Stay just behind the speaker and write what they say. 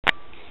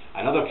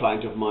Another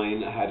client of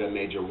mine had a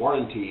major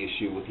warranty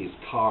issue with his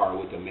car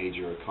with a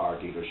major car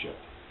dealership.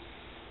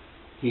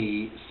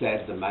 He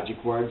said the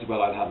magic words,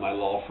 well, I'll have my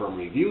law firm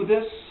review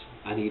this,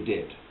 and he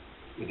did.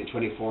 Within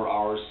 24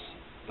 hours,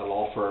 the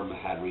law firm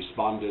had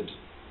responded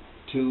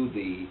to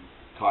the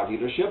car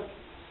dealership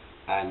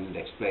and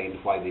explained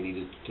why they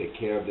needed to take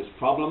care of this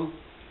problem.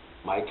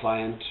 My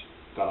client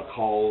got a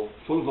call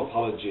full of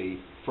apology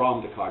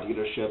from the car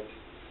dealership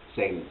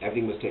saying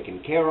everything was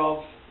taken care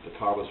of, the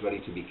car was ready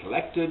to be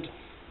collected,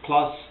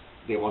 plus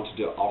they wanted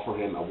to offer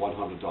him a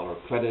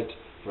 $100 credit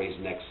for his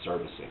next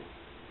servicing.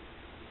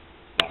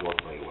 That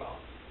worked very well.